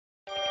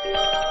I'm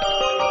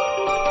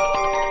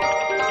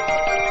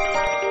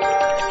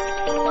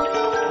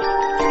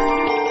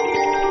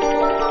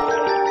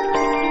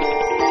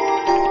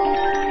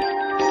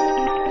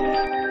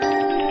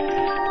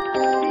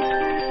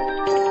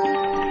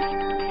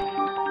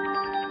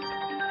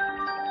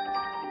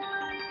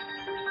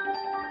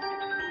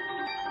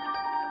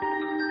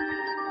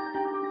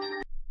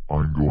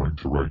going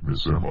to write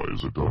Miss Emma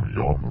is a dummy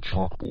on the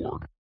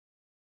chalkboard.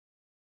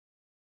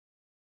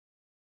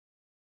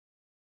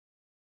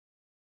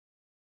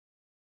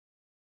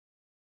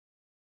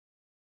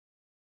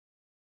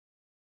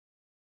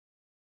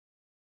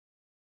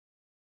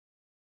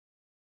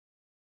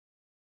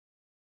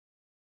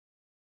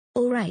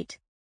 Alright.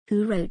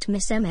 Who wrote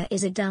Miss Emma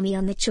is a dummy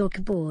on the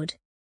chalkboard?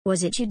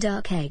 Was it you,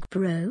 Dark Egg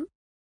Bro?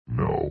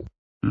 No,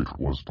 it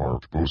was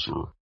Dark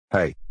Bowser.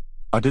 Hey.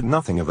 I did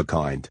nothing of the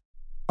kind.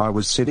 I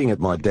was sitting at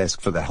my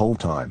desk for the whole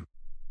time.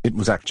 It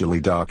was actually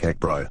Dark Egg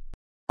Bro.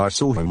 I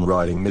saw him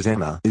writing Miss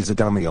Emma is a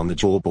dummy on the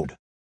chalkboard.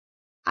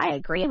 I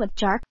agree with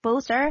Dark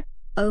Bowser.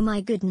 Oh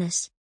my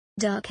goodness.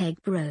 Dark Egg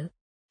Bro.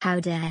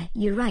 How dare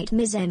you write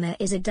Miss Emma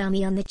is a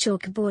dummy on the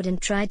chalkboard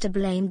and try to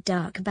blame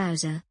Dark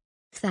Bowser.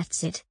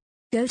 That's it.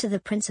 Go to the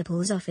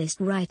principal's office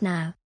right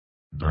now.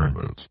 Damn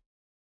it.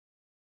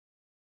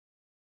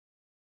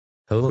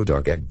 Hello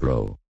Dark Egg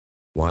Bro.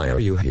 Why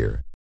are you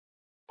here?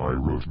 I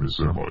wrote Miss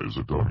Emma is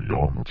a dummy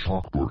on the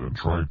chalkboard and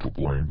tried to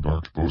blame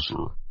Dark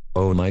Bowser.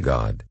 Oh my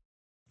god.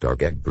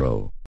 Dark Egg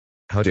Bro.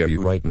 How dare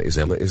you write Miss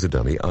Emma is a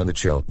dummy on the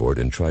chalkboard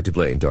and try to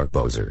blame Dark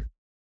Bowser.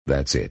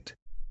 That's it.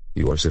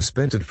 You are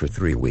suspended for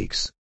 3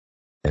 weeks.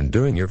 And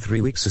during your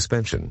 3-week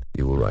suspension,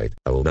 you will write,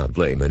 I will not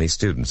blame any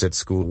students at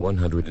school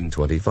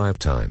 125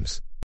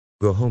 times.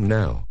 Go home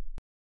now.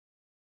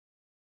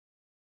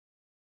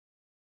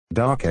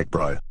 Dark Egg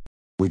Bro.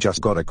 We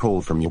just got a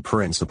call from your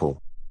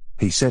principal.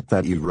 He said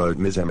that you wrote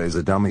Miss Emma is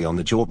a dummy on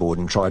the chalkboard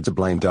and tried to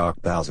blame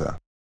Dark Bowser.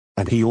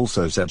 And he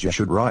also said you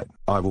should write,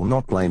 I will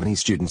not blame any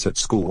students at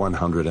school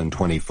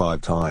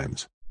 125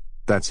 times.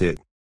 That's it.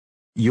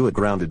 You are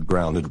grounded.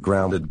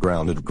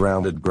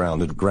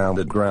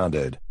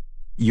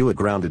 You are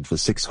grounded for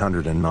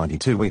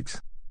 692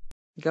 weeks.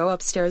 Go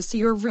upstairs to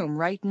your room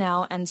right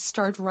now and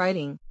start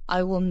writing.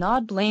 I will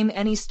not blame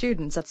any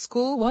students at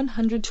school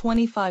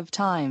 125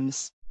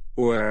 times.